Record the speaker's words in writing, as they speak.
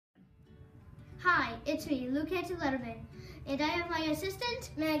Hi, it's me, Luke Hansen Letterman, and I have my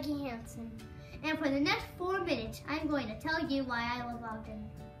assistant, Maggie Hansen. And for the next 4 minutes, I'm going to tell you why I love Ogden.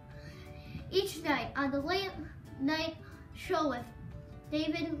 Each night on the late night show with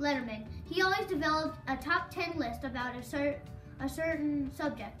David Letterman, he always developed a top 10 list about a certain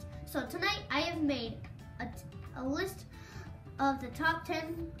subject. So tonight I have made a list of the top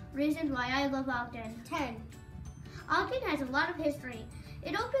 10 reasons why I love Ogden. 10. Ogden has a lot of history.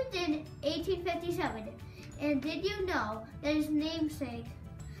 It opened in 1857, and did you know that his namesake,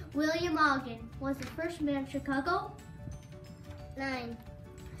 William Ogden, was the first mayor of Chicago? 9.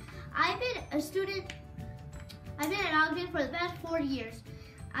 I've been at Ogden for the past 4 years.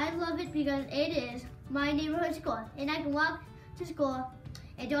 I love it because it is my neighborhood school, and I can walk to school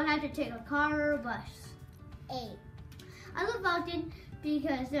and don't have to take a car or a bus. 8. I love Ogden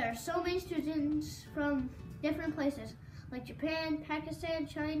because there are so many students from different places, like Japan, Pakistan,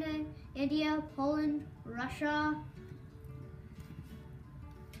 China, India, Poland, Russia.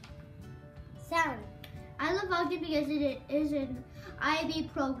 7. I love Ogden because it is an IB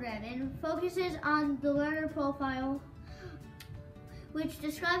program and focuses on the learner profile, which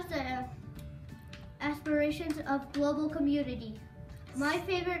describes the aspirations of global community. My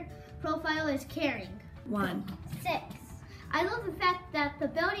favorite profile is caring. 1. 6. I love the fact that the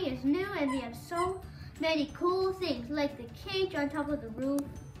building is new and we have so many cool things, like the cage on top of the roof,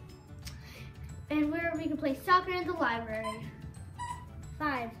 and where we can play soccer in the library.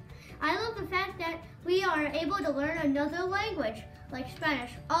 5. I love the fact that we are able to learn another language, like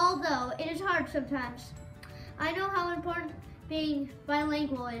Spanish, although it is hard sometimes. I know how important being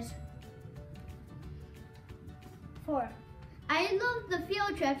bilingual is. 4. I love the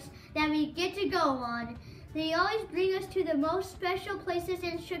field trips that we get to go on. They always bring us to the most special places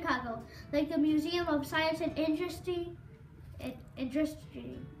in Chicago, like the Museum of Science and Industry.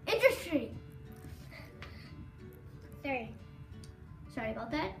 3. Sorry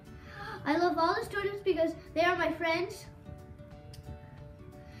about that. I love all the students because they are my friends,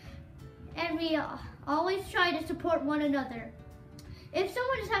 and we always try to support one another. If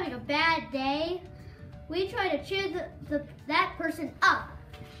someone is having a bad day, we try to cheer that person up.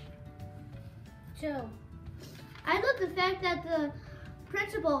 2. I love the fact that the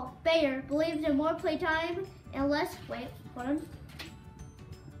principal, Bayer, believes in more playtime and less,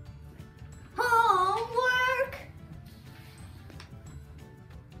 homework.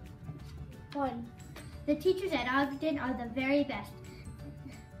 1. The teachers at Ogden are the very best.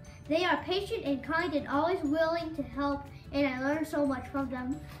 They are patient and kind and always willing to help, and I learn so much from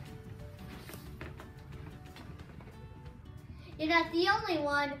them. You're not the only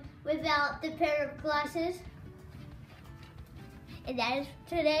one without the pair of glasses. And that is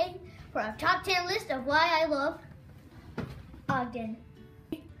today for our top 10 list of why I love Ogden.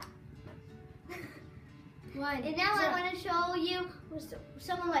 1. And now I want to show you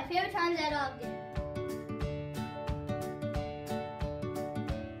some of my favorite times at Ogden.